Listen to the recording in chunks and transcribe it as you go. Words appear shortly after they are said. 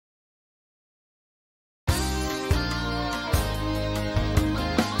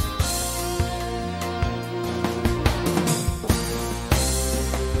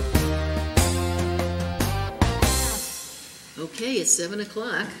it's 7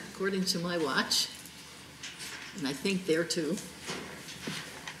 o'clock, according to my watch, and I think there too.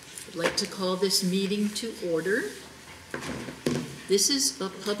 I'd like to call this meeting to order. This is a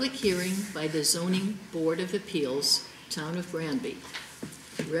public hearing by the Zoning Board of Appeals, Town of Granby.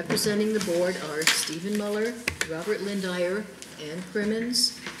 Representing the board are Stephen Muller, Robert Lindire, Ann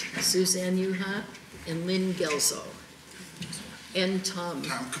Crimmins, Suzanne Yuha, and Lynn Gelso. And Tom.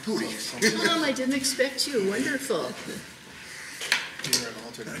 Tom Caputi. Tom, I didn't expect you. Wonderful. You're an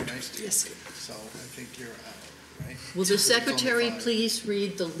alternate, right? Yes. So I think you're out, right? Will the secretary please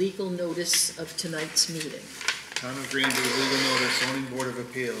read the legal notice of tonight's meeting? Town of Granby Legal Notice, Zoning Board of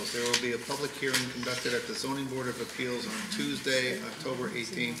Appeals. There will be a public hearing conducted at the Zoning Board of Appeals on Tuesday, October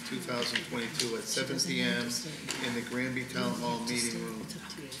 18th, 2022 at 7 p.m. in the Granby Town Hall Meeting Room,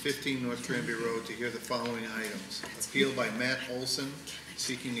 15 North Granby Road, to hear the following items. Appeal by Matt Olson,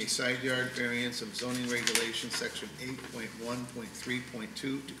 seeking a side yard variance of zoning regulation section 8.1.3.2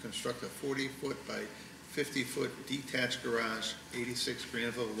 to construct a 40-foot by 50-foot detached garage, 86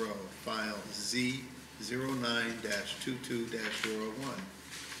 Granville Road, file Z 09-22-01.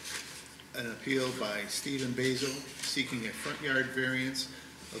 An appeal by Stephen Basil, seeking a front yard variance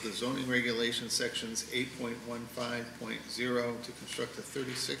of the zoning regulation sections 8.15.0 to construct a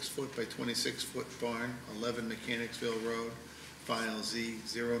 36-foot by 26-foot barn, 11 Mechanicsville Road, file Z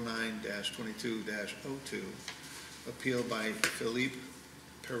 09-22-02. Appeal by Philippe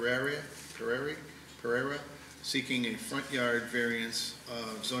Pereira, seeking a front yard variance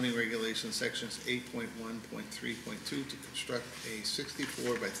of zoning regulation sections 8.1.3.2 to construct a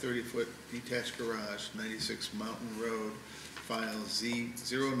 64 by 30-foot detached garage, 96 Mountain Road, file Z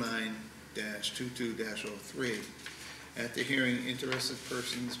 09-22-03. At the hearing, interested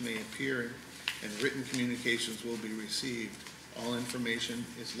persons may appear and written communications will be received. All information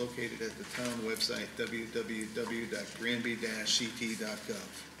is located at the town website,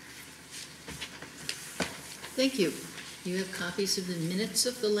 www.granby-ct.gov. Thank you. You have copies of the minutes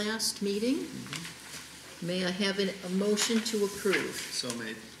of the last meeting. May I have a motion to approve? So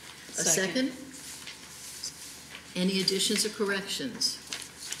made. A second? Any additions or corrections? I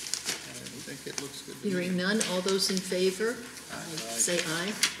think it looks good. Hearing none, all those in favor? Aye. Say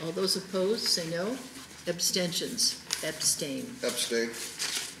aye. All those opposed, say no. Abstentions? Abstain. Abstain.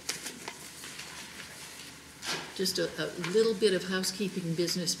 Just a little bit of housekeeping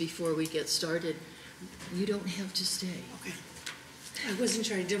business before we get started. You don't have to stay. Okay. I wasn't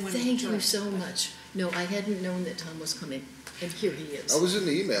sure. I didn't want to Thank you interrupt. so much. No, I hadn't known that Tom was coming, and here he is. I was in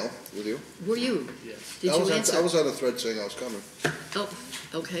the email with you. Were you? Yes. Did you answer? I was on a thread saying I was coming. Oh,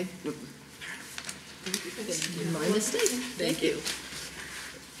 okay. My mistake. Thank you.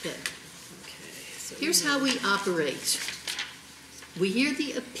 Okay. Okay, so Here's how we operate. We hear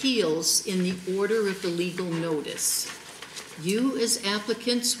the appeals in the order of the legal notice. You, as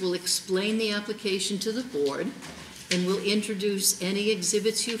applicants, will explain the application to the board and will introduce any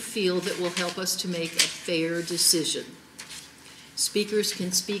exhibits you feel that will help us to make a fair decision. Speakers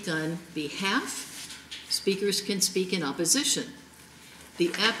can speak on behalf. Speakers can speak in opposition.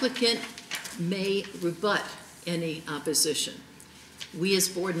 The applicant may rebut any opposition. We, as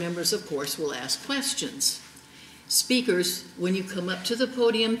board members, of course, will ask questions. Speakers, when you come up to the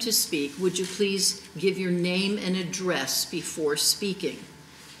podium to speak, would you please give your name and address before speaking?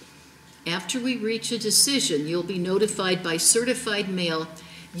 After we reach a decision, you'll be notified by certified mail,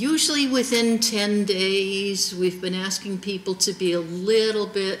 usually within 10 days. We've been asking people to be a little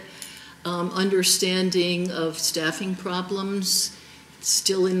bit understanding of staffing problems,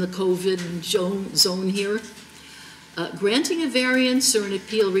 still in the COVID zone here. Granting a variance or an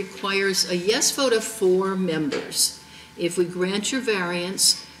appeal requires a yes vote of 4 members. If we grant your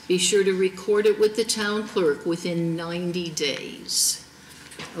variance, be sure to record it with the town clerk within 90 days.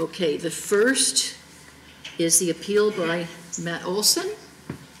 Okay, the first is the appeal by Matt Olson.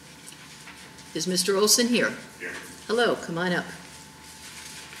 Is Mr. Olson here? Here. Hello, come on up.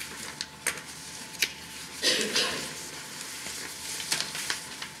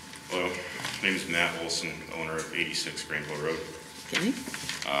 Hello, my name is Matt Olson, owner of 86 Granville Road. Okay.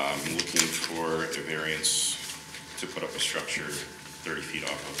 I'm looking for a variance to put up a structure 30 feet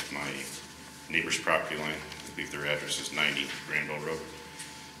off of my neighbor's property line. I believe their address is 90 Granville Road.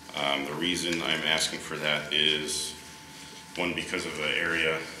 The reason I'm asking for that is, one, because of the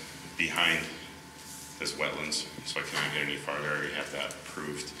area behind this wetlands, so I cannot get any farther. I already have that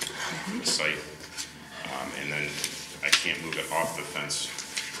approved for the site. And then I can't move it off the fence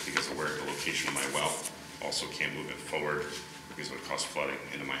because of where the location of my well. Also can't move it forward because it would cause flooding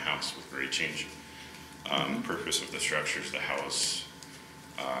into my house with grade change. The purpose of the structure is to house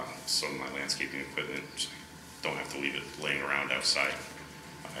some of my landscaping equipment, don't have to leave it laying around outside.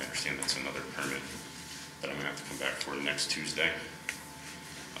 I understand that's another permit that I'm gonna have to come back for next Tuesday.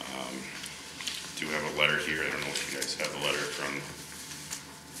 Do have a letter here, I don't know if you guys have a letter from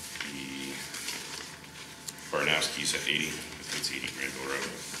the Barnowskis at 80, I think it's 80 Granville Road.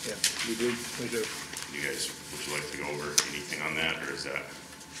 Yeah, we do. You guys, would you like to go over anything on that, or is that,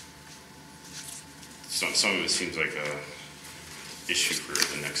 some of it seems like a issue for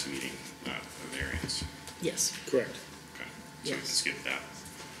the next meeting, not a variance. Yes. Correct. Okay, so we can Yes. skip that.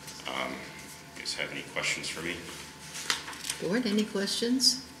 You guys have any questions for me? Board, any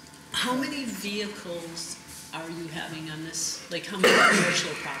questions? How many vehicles are you having on this? Like, how many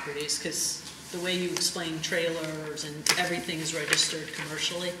commercial properties? Because the way you explain trailers and everything is registered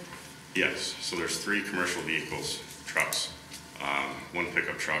commercially? Yes, so there's 3 commercial vehicles, trucks, 1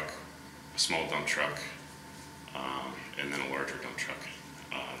 pickup truck, a small dump truck, and then a larger dump truck.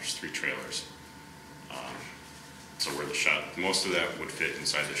 There's 3 trailers. So where the shop, most of that would fit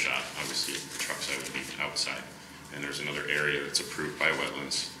inside the shop. Obviously, the trucks I would be outside. And there's another area that's approved by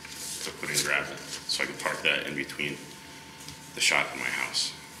wetlands to put in gravel. So I can park that in between the shop and my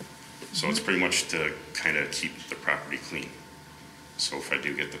house. So it's pretty much to kind of keep the property clean. So if I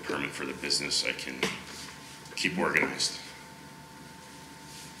do get the permit for the business, I can keep organized.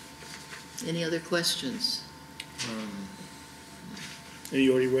 Any other questions? And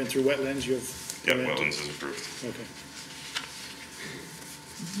you already went through wetlands, you have? Yeah, wetlands is approved. Okay.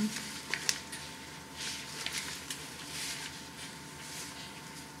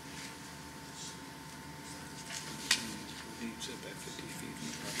 Setback 50 feet from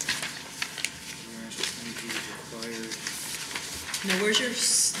the property. Variance of 20 feet is required. Now, where's your,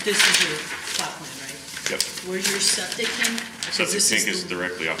 this is your plot plan, right? Yep. Where's your septic tank? Because Septic this tank is the-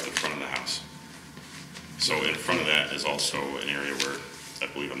 directly off the front of the house. So in front of that is also an area where I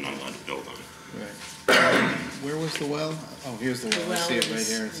believe I'm not allowed to build on. Right. Where was the well? Oh, here's the The well. I see it well right is-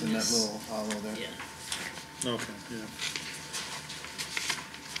 here. It's in that yes. little hollow there. Yeah. Okay, yeah.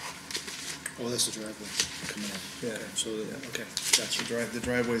 Oh, that's the driveway coming in. Yeah. Okay, so, okay, That's gotcha. the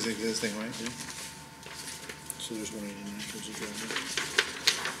driveway's existing, right? So there's 189, there's a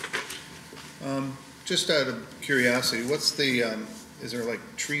driveway. Just out of curiosity, what's the, is there like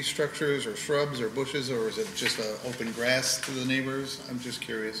tree structures or shrubs or bushes, or is it just open grass to the neighbors? I'm just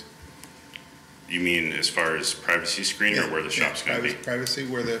curious. You mean as far as privacy screen or where the shop's gonna be? Privacy,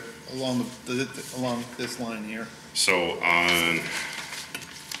 where along this line here. So on,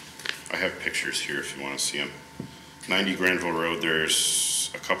 I have pictures here if you want to see them. 90 Granville Road, there's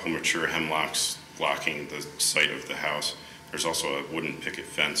a couple mature hemlocks blocking the site of the house. There's also a wooden picket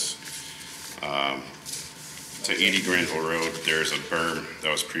fence. To 80 Granville Road, there's a berm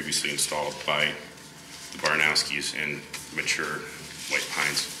that was previously installed by the Barnowskis and mature white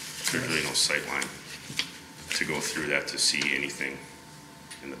pines. There's really no sight line to go through that to see anything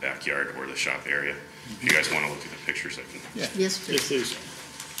in the backyard or the shop area. If you guys want to look at the pictures, I can. Yeah. Yes, Yes, please. please.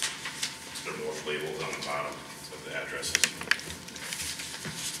 They're both labeled on the bottom of the addresses.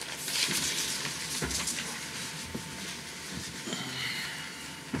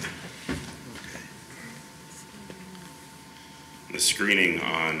 The screening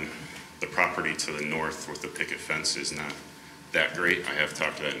on the property to the north with the picket fence is not that great. I have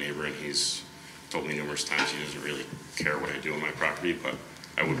talked to that neighbor and he's told me numerous times he doesn't really care what I do on my property, but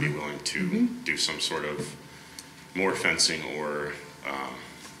I would be willing to do some sort of more fencing or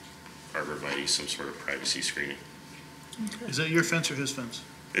arborvitae, some sort of privacy screening. Is that your fence or his fence?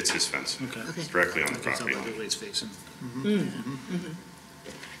 It's his fence. Okay. Okay. It's directly on the That gets property out by the line. way it's facing.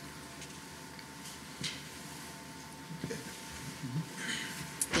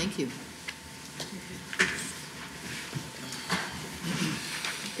 Thank you.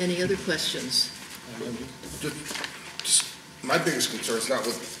 Any other questions? My biggest concern is not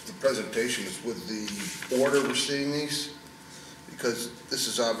with the presentation, it's with the order we're seeing these, because this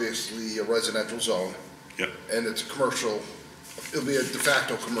is obviously a residential zone, Yep. and it's a commercial, it'll be a de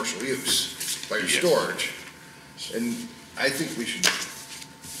facto commercial use by your Yes. storage. And I think we should,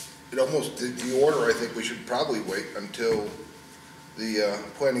 the order, I think we should probably wait until the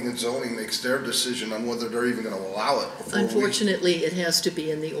planning and zoning makes their decision on whether they're even gonna allow it before we. Unfortunately, it has to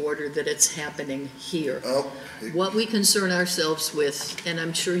be in the order that it's happening here. Oh, What we concern ourselves with, and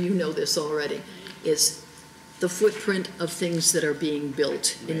I'm sure you know this already, is the footprint of things that are being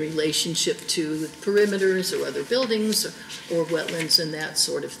built in relationship to perimeters or other buildings or wetlands and that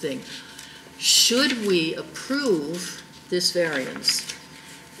sort of thing. Should we approve this variance,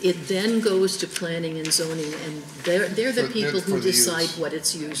 it then goes to planning and zoning, and they're the For- people for who the use. decide what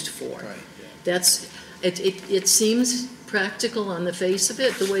it's used for. Right. That's, It seems practical on the face of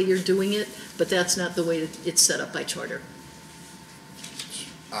it, the way you're doing it, but that's not the way it's set up by charter.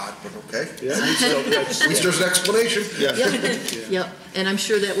 Odd, but okay. Yeah, so that's- At least there's an explanation. Yep, yep, and I'm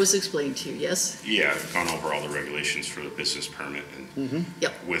sure that was explained to you, yes? Yeah, I've gone over all the regulations for the business permit, and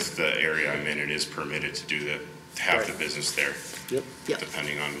Yep, with the area I'm in, it is permitted to do that, to have the business there, Yep, yep,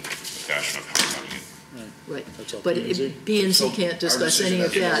 depending on the fashion of how I'm running it. right. That's all But P&Z. B and So Z can't our discuss decision any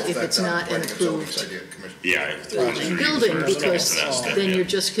of has no that if effect it's on not an planning and zoning approved side yet, Commissioner. Yeah. if it comes through building, first, because to that step, then yeah. you're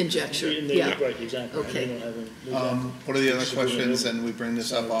just conjecture, yeah. Right, exactly. And Okay. they don't have any- What are the other questions, and we bring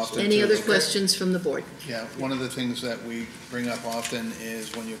this up often? Any too. other questions from the board? Yeah, one of the things that we bring up often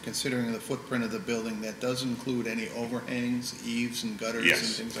is when you're considering the footprint of the building, that does include any overhangs, eaves and gutters and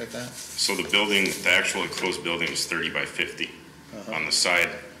Yes. things like that? So the building, the actual enclosed building is 30 by 50. On the side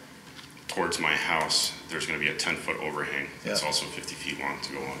towards my house, there's going to be a 10-foot overhang. It's Yeah. also 50 feet long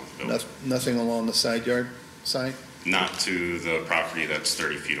to go on with the building. Nothing along the side yard side? Not to the property that's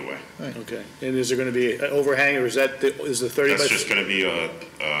 30 feet away. Okay, and is there gonna be an overhang, or is that, is the 30 by? That's just going to be a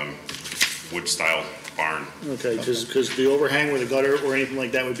wood-style barn. Okay, because the overhang with a gutter or anything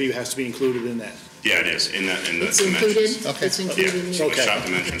like that would be, has to be included in that. Yeah, it is, in the It's included, dimensions. Okay. it's included in Yeah, the so the Okay. shop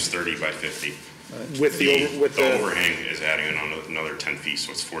dimension's 30 by 50. With the, with The the, overhang is adding another 10 feet, so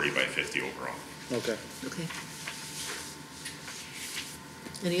it's 40 by 50 overall. okay. Okay.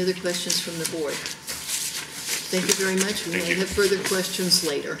 Any other questions from the board? Thank you very much. We Thank may you. have further questions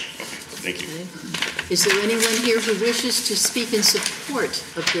later. Okay, thank you. Okay. Is there anyone here who wishes to speak in support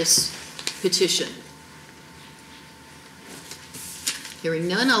of this petition? Hearing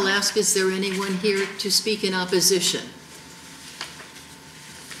none, I'll ask, is there anyone here to speak in opposition?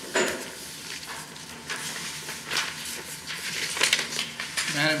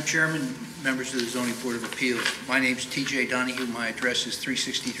 Madam Chairman, members of the Zoning Board of Appeals, my name's T.J. Donahue. My address is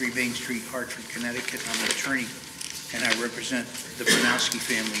 363 Main Street, Hartford, Connecticut. I'm an attorney, and I represent the Bernowski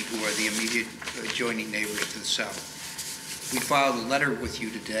family, who are the immediate adjoining neighbors to the south. We filed a letter with you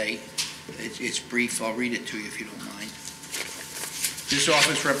today. It's brief. I'll read it to you if you don't mind. This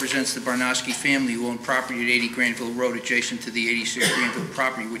office represents the Bernowski family, who own property at 80 Granville Road, adjacent to the 86 Granville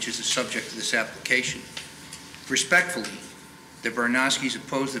property, which is the subject of this application. Respectfully, the Bernowskis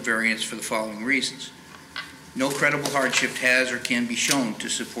oppose the variance for the following reasons. No credible hardship has or can be shown to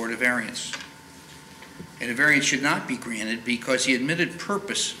support a variance. And a variance should not be granted because the admitted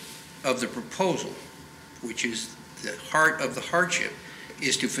purpose of the proposal, which is the heart of the hardship,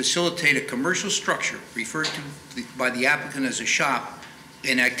 is to facilitate a commercial structure referred to by the applicant as a shop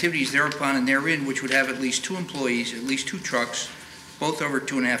and activities thereupon and therein which would have at least 2 employees, at least 2 trucks, both over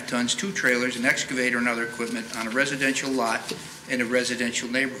 2.5 tons, 2 trailers, an excavator and other equipment on a residential lot in a residential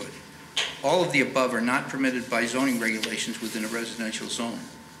neighborhood. All of the above are not permitted by zoning regulations within a residential zone.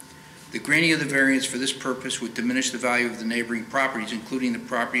 The granting of the variance for this purpose would diminish the value of the neighboring properties, including the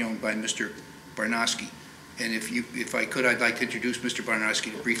property owned by Mr. Bernowski. And if I could, I'd like to introduce Mr.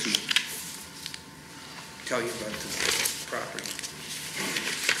 Bernowski to briefly tell you about the property.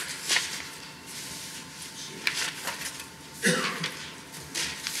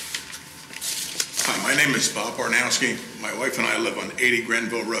 Hi, my name is Bob Barnowski. My wife and I live on 80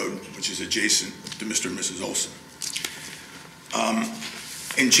 Granville Road, which is adjacent to Mr. and Mrs. Olson.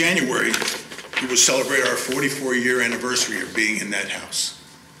 In January, we will celebrate our 44-year anniversary of being in that house,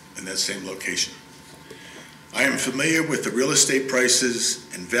 in that same location. I am familiar with the real estate prices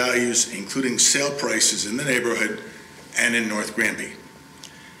and values, including sale prices in the neighborhood and in North Granby.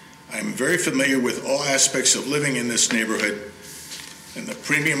 I am very familiar with all aspects of living in this neighborhood and the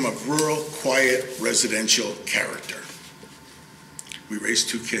premium of rural, quiet, residential character. We raised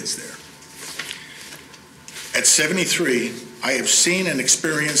 2 kids there. At 73, I have seen and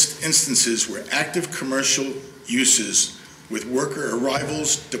experienced instances where active commercial uses with worker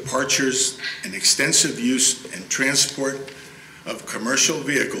arrivals, departures, and extensive use and transport of commercial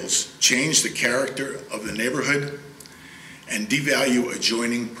vehicles change the character of the neighborhood and devalue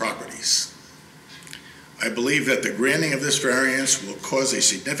adjoining properties. I believe that the granting of this variance will cause a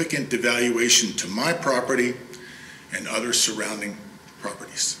significant devaluation to my property and other surrounding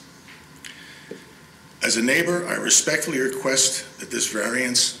properties. As a neighbor, I respectfully request that this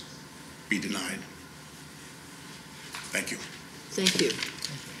variance be denied. Thank you. Thank you.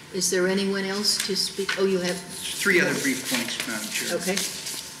 Is there anyone else to speak? Oh, you have, 3 other brief points, Madam Chair. okay.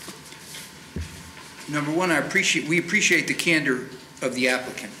 Number one, we appreciate the candor of the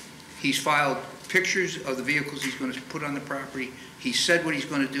applicant. He's filed pictures of the vehicles he's going to put on the property. He said what he's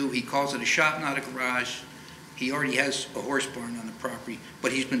going to do. He calls it a shop, not a garage. He already has a horse barn on the property,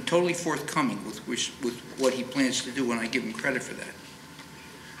 but he's been totally forthcoming with what he plans to do, and I give him credit for that.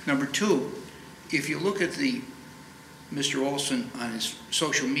 Number two, if you look at Mr. Olson on his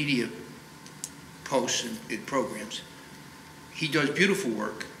social media posts and programs, he does beautiful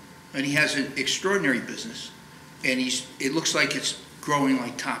work, and he has an extraordinary business, and it looks like it's growing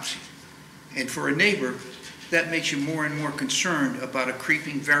like topsy. And for a neighbor, that makes you more and more concerned about a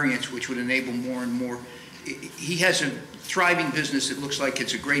creeping variance which would enable more and more. He has a thriving business. It looks like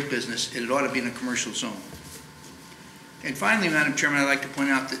it's a great business, and it ought to be in a commercial zone. And finally, Madam Chairman, I'd like to point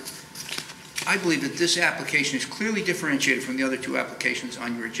out that I believe that this application is clearly differentiated from the other two applications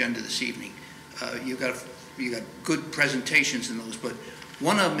on your agenda this evening. You got good presentations in those, but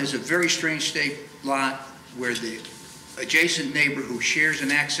one of them is a very strange state lot where the adjacent neighbor who shares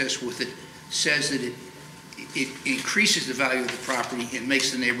an access with it says that it increases the value of the property and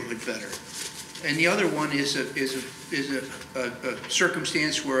makes the neighborhood better. And the other one is a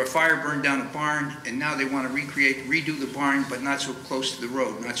circumstance where a fire burned down a barn, and now they want to redo the barn, but not so close to the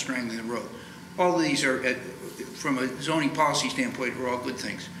road, not strangling the road. All of these are, from a zoning policy standpoint, are all good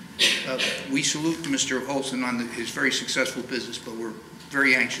things. We salute Mr. Olson on his very successful business, but we're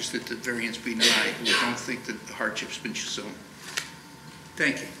very anxious that the variance be denied. We don't think that the hardship's been shown.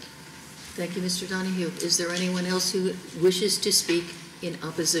 Thank you. Thank you, Mr. Donahue. Is there anyone else who wishes to speak in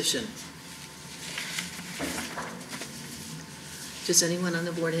opposition? Does anyone on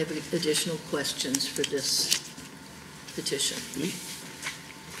the board have additional questions for this petition?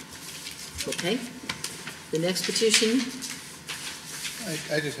 Okay. The next petition?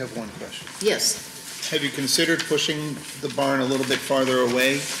 I just have one question. Yes. Have you considered pushing the barn a little bit farther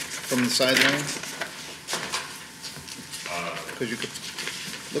away from the sideline? Because you could,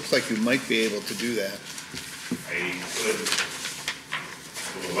 looks like you might be able to do that. I could,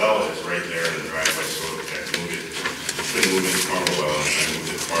 the well is right there in the driveway, so I could move it from the well, and I moved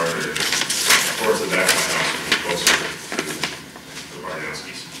it farther towards the back of my house, to be closer to the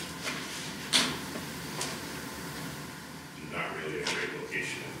Barnowskis. Not really a great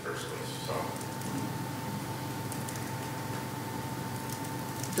location in the first place, so.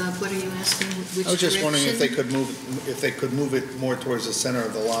 Bob, what are you asking? Which I was just wondering if they direction? could move it more towards the center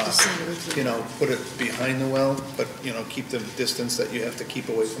of the lot. The center of the You know, put it behind the well, but, you know, keep the distance that you have to keep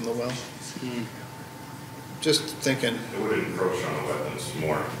away from the well. Just thinking. It would encroach on the wetlands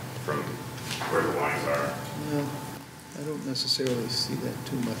more from where the lines are. Well, I don't necessarily see that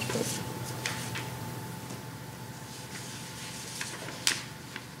too much, but.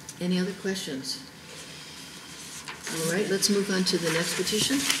 Any other questions? All right, let's move on to the next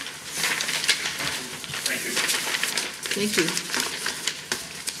petition. Thank you. Thank you.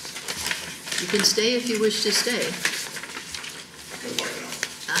 You can stay if you wish to stay. Good luck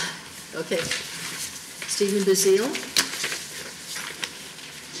now. Okay. Stephen Bazile?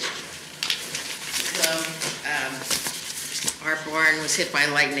 So, our barn was hit by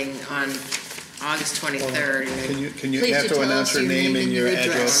lightning on August 23rd. Can you Please have do to tell announce us your name and your Oh,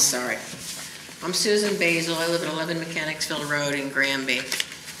 address? sorry. I'm Susan Basil. I live at 11 Mechanicsville Road in Granby.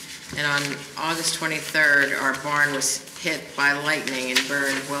 And on August 23rd, our barn was hit by lightning and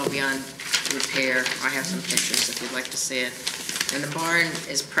burned well beyond repair. I have some pictures if you'd like to see it. And the barn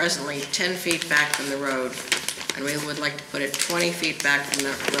is presently 10 feet back from the road, and we would like to put it 20 feet back from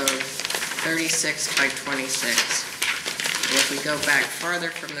the road, 36 by 26. And if we go back farther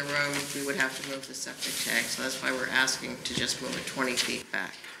from the road, we would have to move the septic tank, so that's why we're asking to just move it 20 feet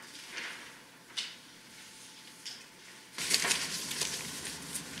back.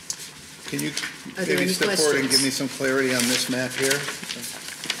 Can you Are there maybe any step forward and questions? give me some clarity on this map here?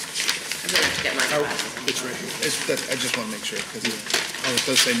 I'm going to have to get my glasses. It's right here. I just want to make sure, because it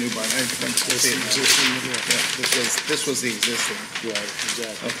does say new barn. I went to see it now. Yeah, this was the existing. Right,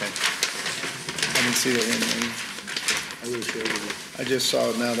 exactly. Okay. I didn't see the one. I will share with you. I just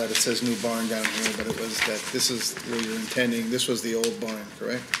saw now that it says new barn down here, but it was that, this is where you're intending, this was the old barn,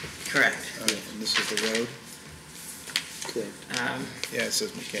 correct? Correct. All right, and this is the road? Correct. Yeah, it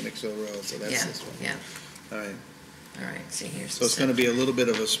says Mechanicsville Road, so that's Yeah, this one. yeah. All right, All right, see, here's so the it's gonna be a little bit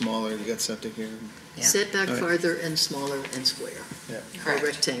of a smaller, you got septic here? Yeah. Setback All right. farther and smaller and square, Yeah. or Correct.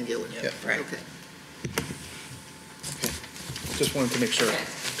 rectangular. Yeah. Right. Okay. Just wanted to make sure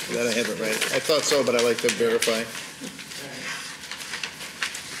that I have it right. I thought so, but I like to verify.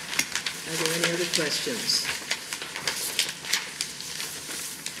 Are there any other questions?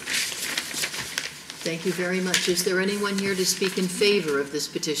 Thank you very much. Is there anyone here to speak in favor of this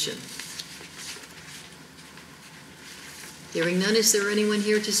petition? Hearing none, is there anyone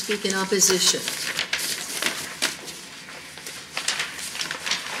here to speak in opposition?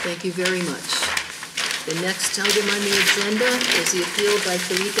 Thank you very much. The next item on the agenda is the appeal by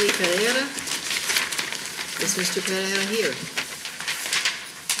Felipe Pereira. Is Mr. Pereira here?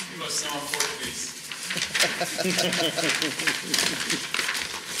 You must know in Portuguese.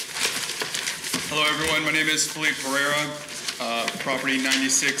 Hello, everyone. My name is Philippe Pereira, property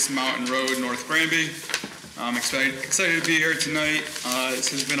 96 Mountain Road, North Granby. I'm excited to be here tonight. This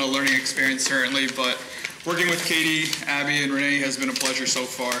has been a learning experience, certainly, but working with Katie, Abby, and Renee has been a pleasure so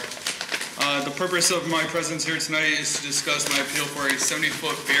far. The purpose of my presence here tonight is to discuss my appeal for a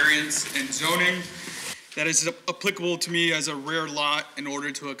 70-foot variance in zoning that is applicable to me as a rear lot in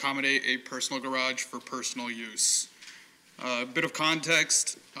order to accommodate a personal garage for personal use. A bit of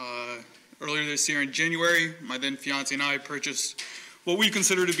context, earlier this year in January, my then fiance and I purchased what we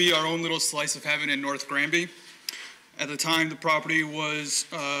consider to be our own little slice of heaven in North Granby. At the time, the property was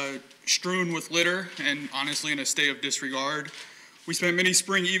strewn with litter and honestly in a state of disregard. We spent many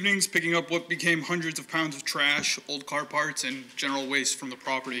spring evenings picking up what became hundreds of pounds of trash, old car parts, and general waste from the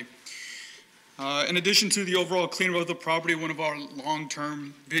property. In addition to the overall cleanup of the property, one of our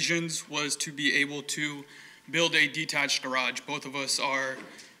long-term visions was to be able to build a detached garage. Both of us are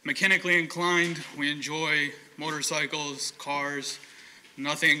mechanically inclined. We enjoy motorcycles, cars,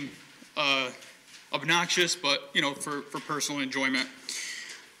 nothing obnoxious, but for personal enjoyment.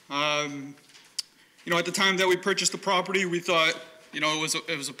 At the time that we purchased the property, we thought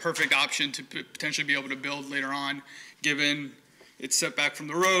it was a perfect option to potentially be able to build later on, given its setback from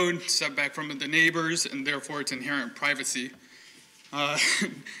the road, setback from the neighbors, and therefore its inherent privacy.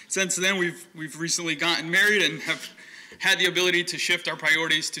 Since then, we've recently gotten married and have had the ability to shift our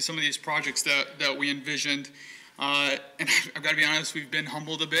priorities to some of these projects that we envisioned. And I've got to be honest, we've been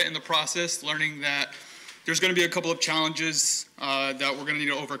humbled a bit in the process, learning that there's going to be a couple of challenges that we're going to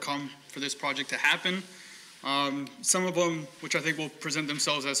need to overcome for this project to happen. Some of them, which I think will present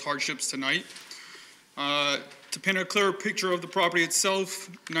themselves as hardships tonight. To paint a clearer picture of the property itself,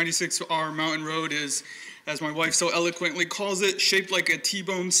 96R Mountain Road is, as my wife so eloquently calls it, shaped like a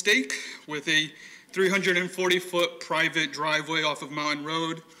T-bone steak with a 340-foot private driveway off of Mountain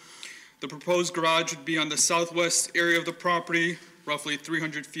Road. The proposed garage would be on the southwest area of the property, roughly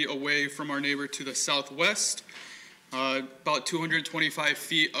 300 feet away from our neighbor to the southwest. About 225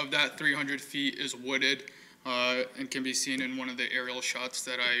 feet of that 300 feet is wooded and can be seen in one of the aerial shots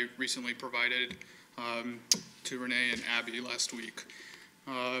that I recently provided to Renee and Abby last week.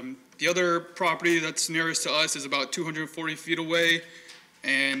 The other property that's nearest to us is about 240 feet away,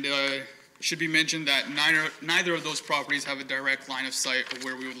 and it should be mentioned that neither of those properties have a direct line of sight of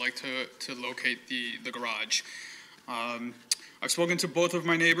where we would like to locate the garage. I've spoken to both of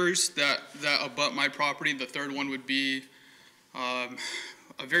my neighbors that abut my property. The third one would be a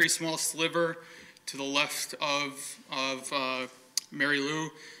very small sliver to the left of Mary Lou,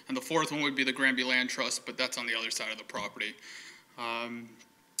 and the fourth one would be the Granby Land Trust, but that's on the other side of the property.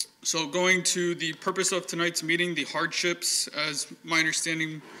 So going to the purpose of tonight's meeting, the hardships, as my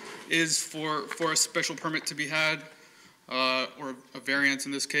understanding is for a special permit to be had, or a variance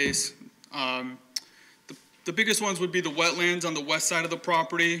in this case. The biggest ones would be the wetlands on the west side of the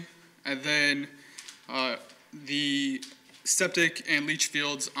property, and then the septic and leach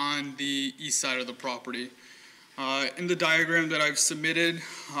fields on the east side of the property. In the diagram that I've submitted,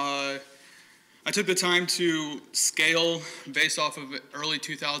 I took the time to scale, based off of early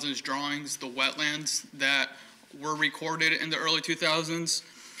 2000s drawings, the wetlands that were recorded in the early 2000s.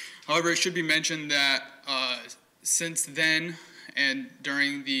 However, it should be mentioned that since then, and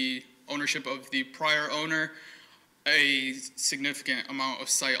during the ownership of the prior owner, a significant amount of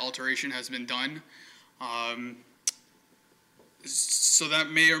site alteration has been done. So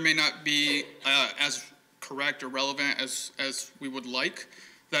that may or may not be as correct or relevant as we would like.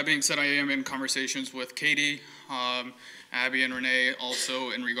 That being said, I am in conversations with Katie, Abby, and Renee also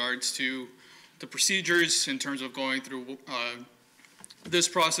in regards to the procedures in terms of going through this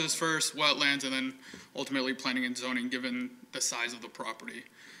process first, wetlands, and then ultimately planning and zoning given the size of the property.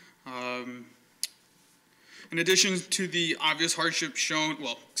 In addition to the obvious hardships shown,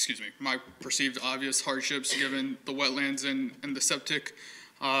 my perceived obvious hardships given the wetlands and the septic,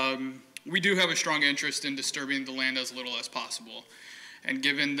 we do have a strong interest in disturbing the land as little as possible. And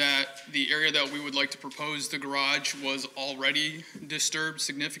given that the area that we would like to propose the garage was already disturbed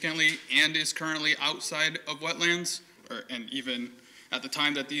significantly and is currently outside of wetlands, and even at the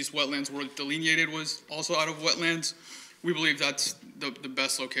time that these wetlands were delineated was also out of wetlands, we believe that's the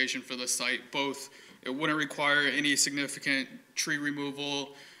best location for the site. Both, it wouldn't require any significant tree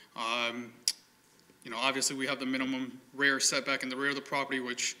removal. Obviously we have the minimum rear setback in the rear of the property,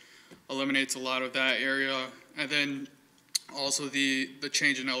 which eliminates a lot of that area. And then also the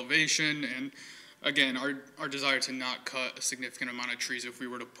change in elevation, and again, our desire to not cut a significant amount of trees if we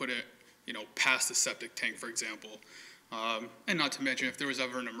were to put it, past the septic tank, for example. And not to mention if there was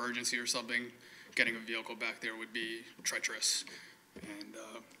ever an emergency or something,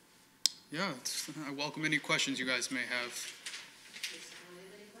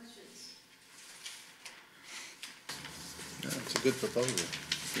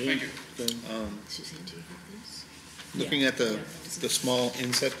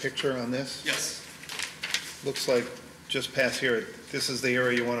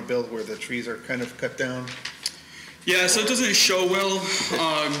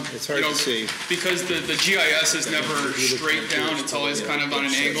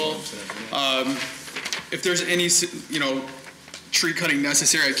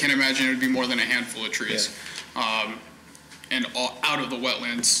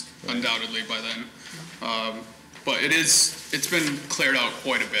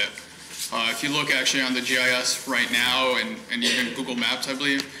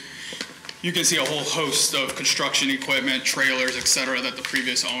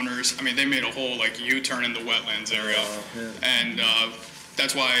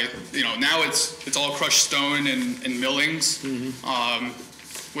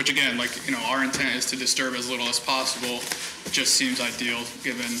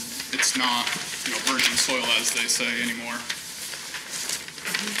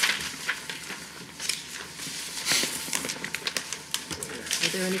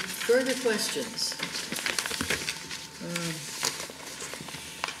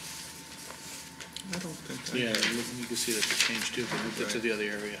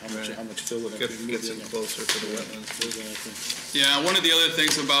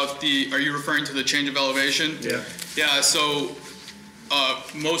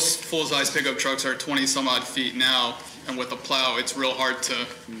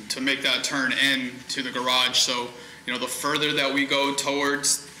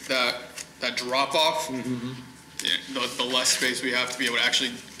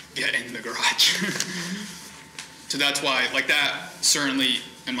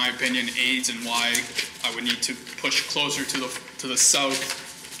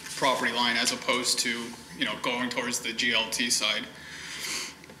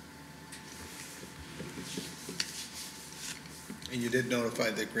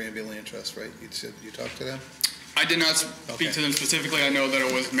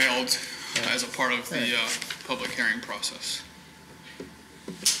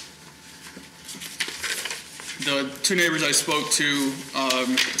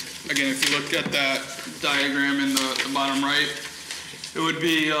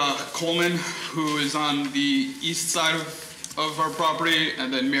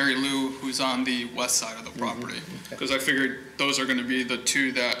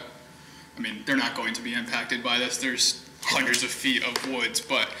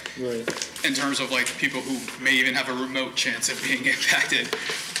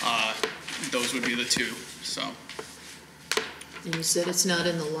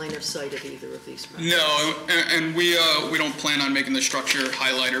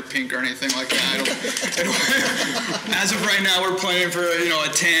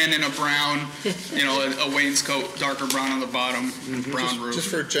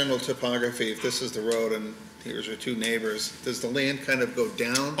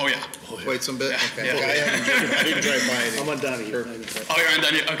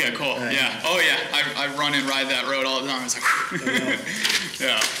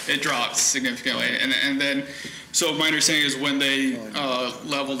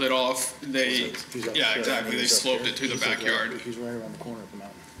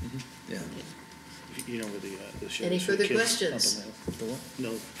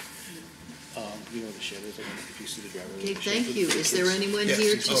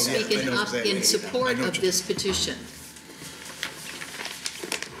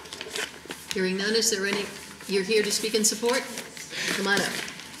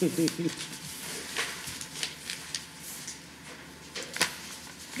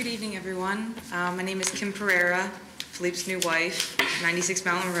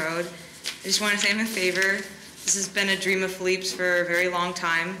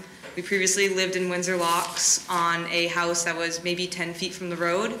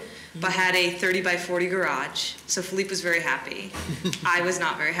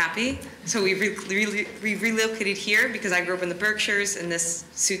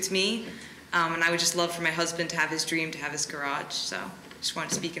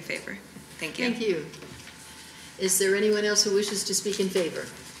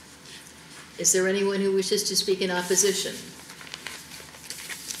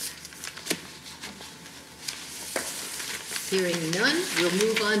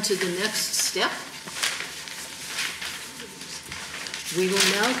 We will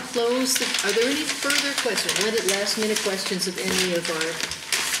now close are there any further questions, last minute questions of any of our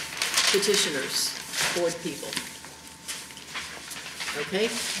petitioners, board people? Okay,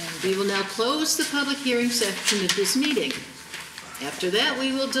 we will now close the public hearing section of this meeting. After that,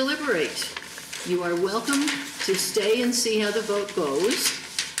 we will deliberate. You are welcome to stay and see how the vote goes,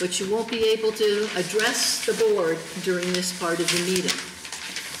 but you won't be able to address the board during this part of the meeting.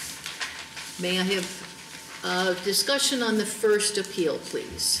 May I have a discussion on the first appeal,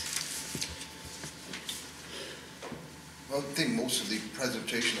 please? Well, I think most of the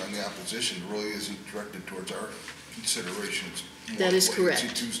presentation on the opposition really isn't directed towards our considerations. That is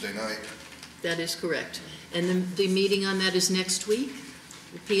correct. Tuesday night. That is correct. And the meeting on that is next week,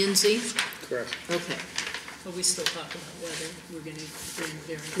 the P&Z? Correct. Okay. But we still talk about whether we're gonna bring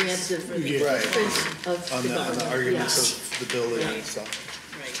variance. Grant the for the- Yeah. Right. of On the development. arguments Yes. of the building and Right. stuff.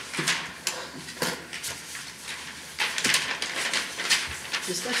 Right.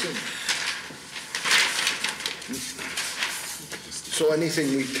 Discussion. So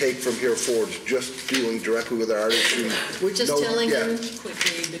anything we take from here forward is just dealing directly with our artists and We're just no- telling yeah, them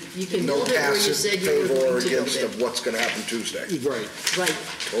Quickly, but you can no build it where you passive said you were favor or going to build against it. of what's gonna happen Tuesday. Right. Right.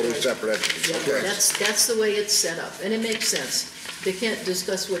 Totally Right. separate entity. Yeah, Okay. that's the way it's set up, and it makes sense. They can't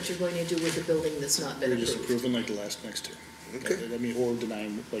discuss what you're going to do with the building that's not been We're just approved. approving like the next two. Okay. I mean, or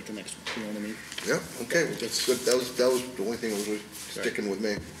denying like the next one, you know what I mean? Yeah, okay, well, that's good. That was the only thing that was really sticking with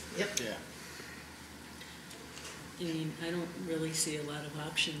me. Yep. Yeah. I mean, I don't really see a lot of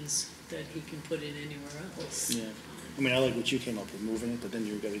options that he can put it anywhere else. Yeah. I mean, I like what you came up with, moving it, but then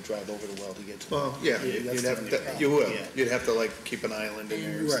you've got to drive over the well to get to it. Well, yeah, Yeah, that's you'd the have only to, problem. you will. Yeah. You'd have to like keep an island in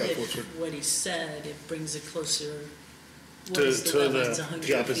there and And stuff, if which would, what he said, it brings it closer, what To- is the to the- wetlands, the 100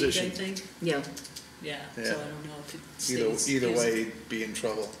 feet, I opposition. think? Yeah. Yeah, so I Yeah. don't know if it stays. either way, be in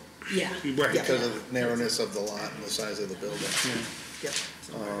trouble Yeah. Right. because of the narrowness of the lot and the size of the building. Yep.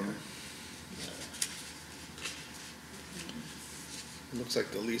 It looks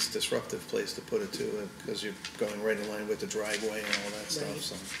like the least disruptive place to put it to, because you're going right in line with the driveway and all that stuff, Right.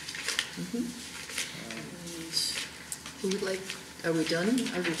 so. Who would like, are we done?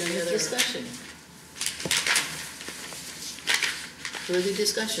 Are we done with Other- discussion? Further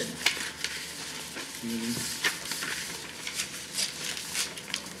discussion?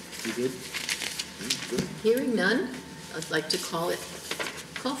 You good? Hearing none, I'd like to call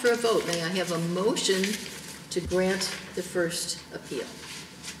for a vote. May I have a motion to grant the first appeal?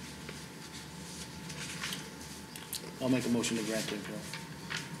 I'll make a motion to grant the appeal.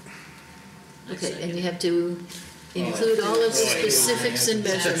 Okay, and you have to include all of the specifics and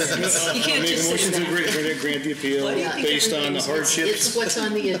measurements. You can't Make a just say motion to that. grant the appeal What do you think based on the everything's- hardships. It's what's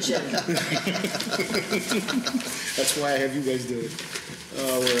on the agenda. That's why I have you guys do it.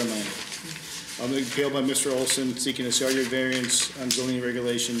 Where am I? I'll make appeal by Mr. Olson seeking a side yard variance on zoning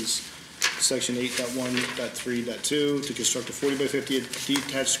regulations, section 8.1.3.2, to construct a 40 by 50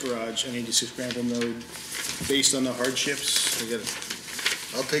 detached garage on 86 Grantham Road, based on the hardships. We gotta,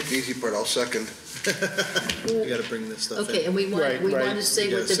 I'll take the easy part, I'll second. we gotta bring this stuff in. Okay, and we want Right, to right. say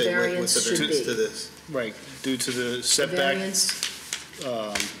You what gotta the say what variance the should variance to be. this. Right, due to the The setback, variance,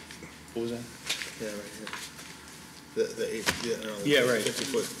 what was that? Yeah, right here. The eight, Yeah, right. 50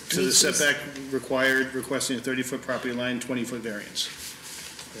 foot. To the Needs to be- setback requesting a 30-foot property line, 20-foot variance.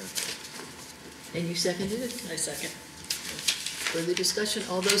 and you seconded it? I second. Further discussion,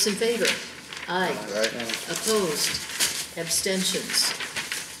 all those in favor? Aye. Right? Opposed? Abstentions?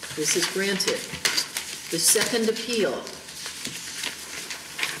 This is granted. The second appeal.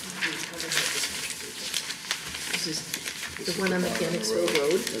 This is the one on Mechanicsville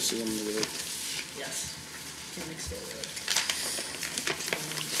Road. That's the one with it. Yes. Mechanicsville Road.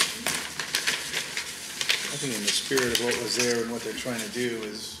 I think in the spirit of what was there and what they're trying to do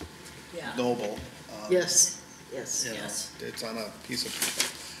is Yeah. noble. Yes, yes. You know, Yes. it's on a piece of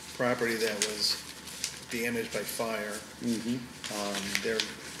property that was damaged by fire. They're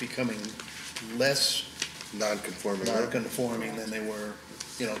becoming less Non-conforming. right? non-conforming than they were,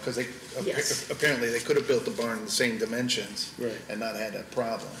 you know, because they, Yes. apparently they could have built the barn in the same dimensions Right. and not had that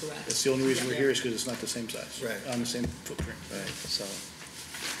problem. Correct. That's the only reason we're here is because it's not the same size. Right. On the same footprint. Right, so,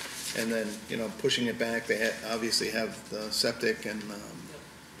 and then, you know, pushing it back, they obviously have the septic and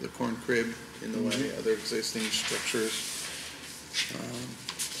the corn crib in the way, other existing structures.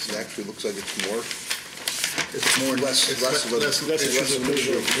 It actually looks like it's more, It's more, less of a. That's it's less of an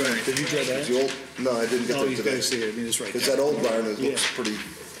issue. Right. Did you get that? The old, no, I didn't get Oh, that you today. guys see it, I mean, it's right Because there. that old barn, it looks Yeah. pretty,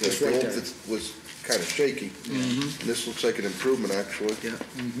 It's the right old there. was kind of shaky. And this looks like an improvement, actually. Yeah.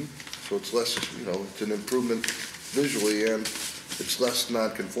 So it's less, you know, it's an improvement visually and it's less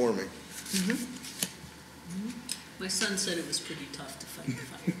non-conforming. My son said it was pretty tough to fight the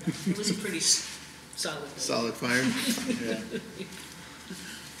fire. It was a pretty solid. Solid fire? Yeah.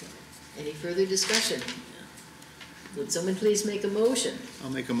 Any further discussion? Would someone please make a motion?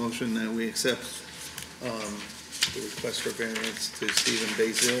 I'll make a motion that we accept the request for variance to Stephen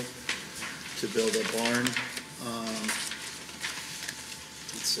Basil to build a barn.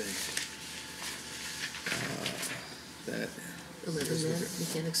 Let's see. That 11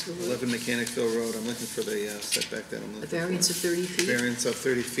 Mechanicsville Road. I'm looking for the setback that I'm looking for. A variance of 30 feet? Variance of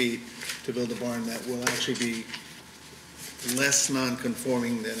 30 feet to build a barn that will actually be less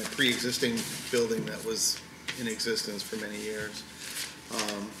non-conforming than a pre-existing building that was in existence for many years.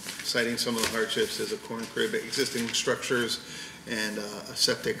 Citing some of the hardships as a corn crib, existing structures, and a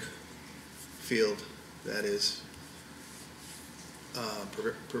septic field that is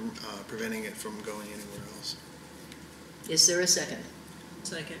preventing it from going anywhere else. Is there a second?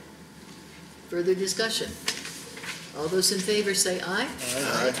 Second. Further discussion? All those in favor say aye.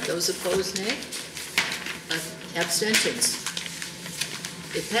 Aye. Those opposed, nay. Abstentions?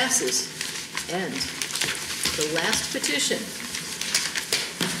 It passes. And the last petition.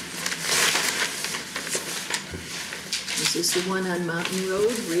 This is the one on Mountain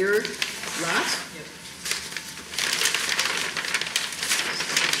Road, rear lot.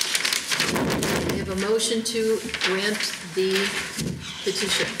 We have a motion to grant the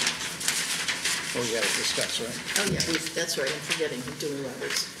petition. Oh, we gotta discuss, right? Oh, yeah, that's right, I'm forgetting, I'm doing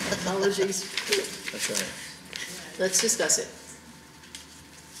Roberts. Apologies. That's all right. Let's discuss it.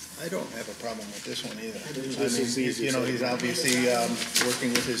 I don't have a problem with this one either. This is easy. You know, he's obviously working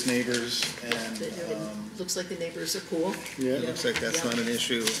with his neighbors, and Looks like the neighbors are cool. Yeah. it looks like that's not an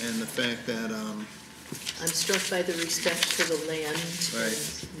issue, and the fact that, I'm struck by the respect for the land Right.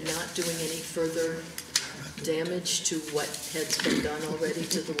 and not doing any further damage to what has been done already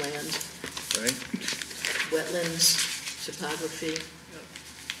to the land. right? Wetlands, topography,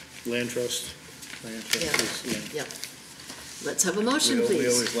 Land trust. Land trust Yeah. is, yeah. yep. Let's have a motion, We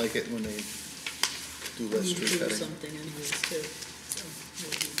please. always like it when they do less We tree include cutting. something anyways too. So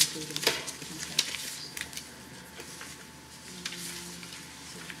we'll be including. Okay.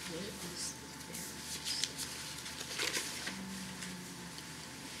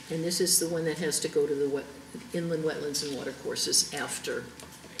 And this is the one that has to go to the inland wetlands and water courses after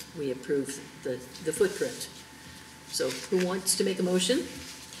we approve the footprint. So who wants to make a motion?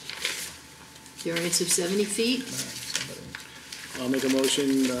 Variance of 70 feet? I'll make a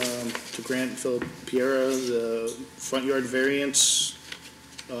motion to grant Philip Piera the front yard variance,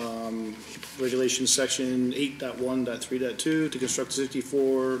 regulation section 8.1.3.2 to construct a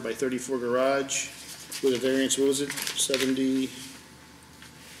 64 by 34 garage with a variance, what was it, 30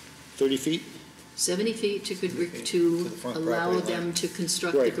 feet? 70 feet To to the front allow property them line. to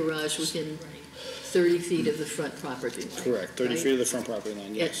construct the Right. garage within 30 feet of the front property line. Correct, 30 right? feet of the front property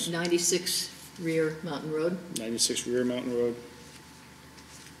line, At yes. 96 rear Mountain Road. 96 Rear Mountain Road.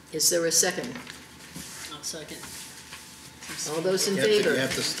 Is there a second? I'll second. All those in You have to- favor?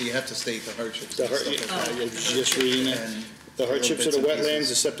 You have to state the hardships. The and stuff like that. I was just reading it. And The hardships of the little bits and wetlands, the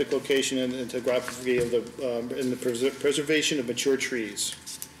pieces. septic location, and the topography of the, and the preservation of mature trees.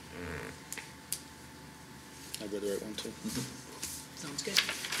 I read the right one, too. Sounds good.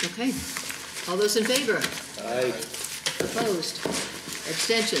 Okay. All those in favor? Aye. Opposed?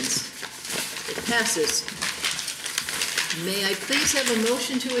 Abstentions? It passes. May I please have a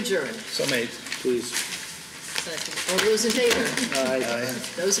motion to adjourn? So made. Please. Second. All those in favor? Aye. Aye.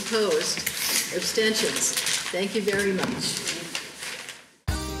 Those opposed? Abstentions? Thank you very much.